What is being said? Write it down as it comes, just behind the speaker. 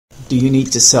Do you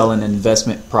need to sell an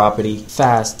investment property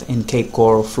fast in Cape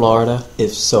Coral, Florida?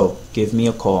 If so, give me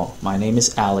a call. My name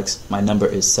is Alex. My number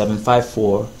is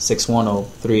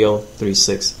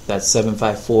 754-610-3036. That's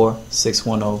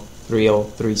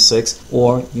 754-610-3036.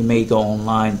 Or you may go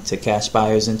online to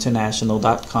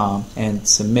cashbuyersinternational.com and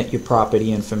submit your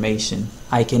property information.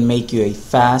 I can make you a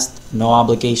fast, no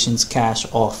obligations cash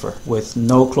offer with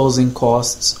no closing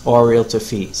costs or realtor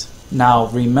fees. Now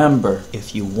remember,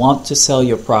 if you want to sell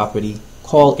your property,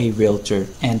 call a realtor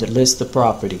and list the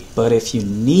property. But if you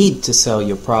need to sell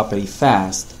your property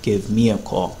fast, give me a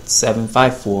call at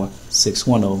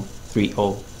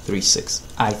 754-610-3036.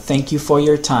 I thank you for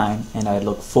your time and I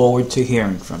look forward to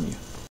hearing from you.